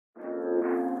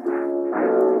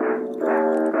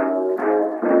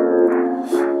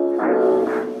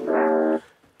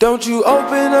Don't you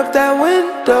open up that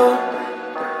window.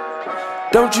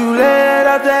 Don't you let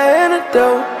out that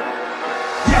antidote.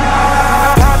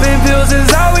 Popping pills is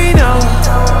all we know.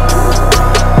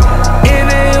 In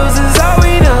the hills is all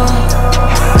we know.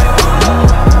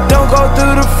 Don't go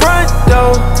through the front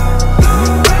door.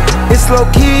 It's low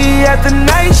key at the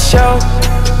night show.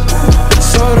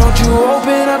 So don't you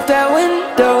open up that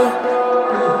window.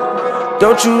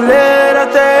 Don't you let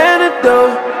out the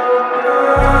antidote.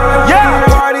 Yeah,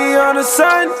 party on a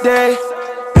Sunday.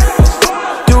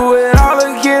 Do it all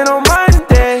again on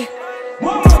Monday.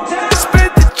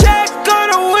 Split the check on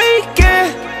a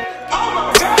weekend.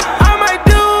 I might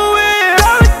do it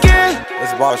all again.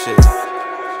 That's bullshit.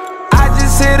 I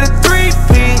just hit a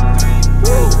 3-peat.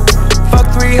 Fuck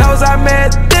 3 hoes I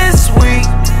met this week.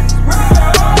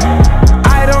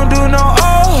 I don't do no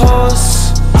old hoes.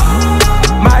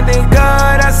 My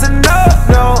nigga, that's a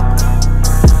no-no.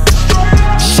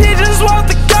 She just want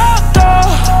the gold though.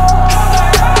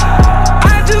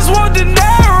 I just want the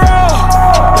narrow.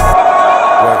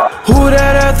 Who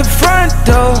that at the front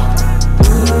door?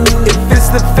 If it's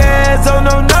the feds, oh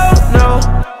no, no, no.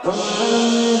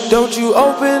 Don't you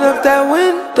open up that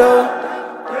window.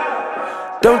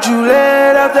 Don't you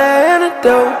let out that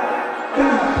antidote.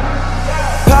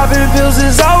 Popping pills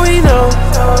is all we know.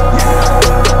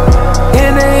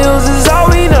 In the hills is all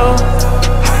we know.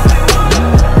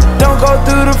 Don't go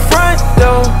through the front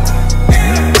door.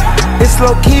 It's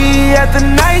low key at the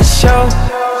night show.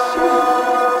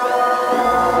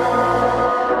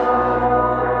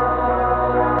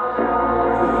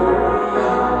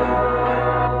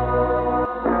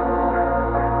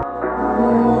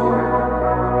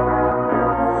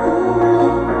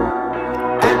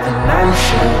 At the night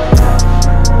show.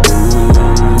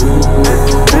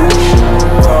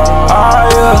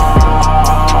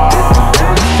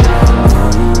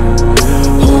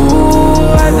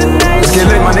 Get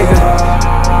lit, my nigga.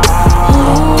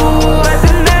 Ooh, at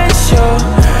the night show.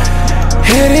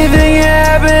 Anything can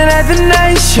happen at the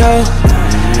night show.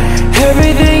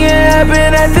 Everything can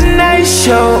happen at the night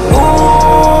show.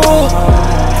 Ooh,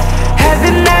 at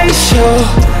the night show.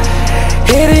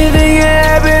 Anything can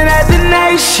happen at the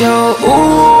night show.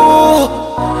 Ooh.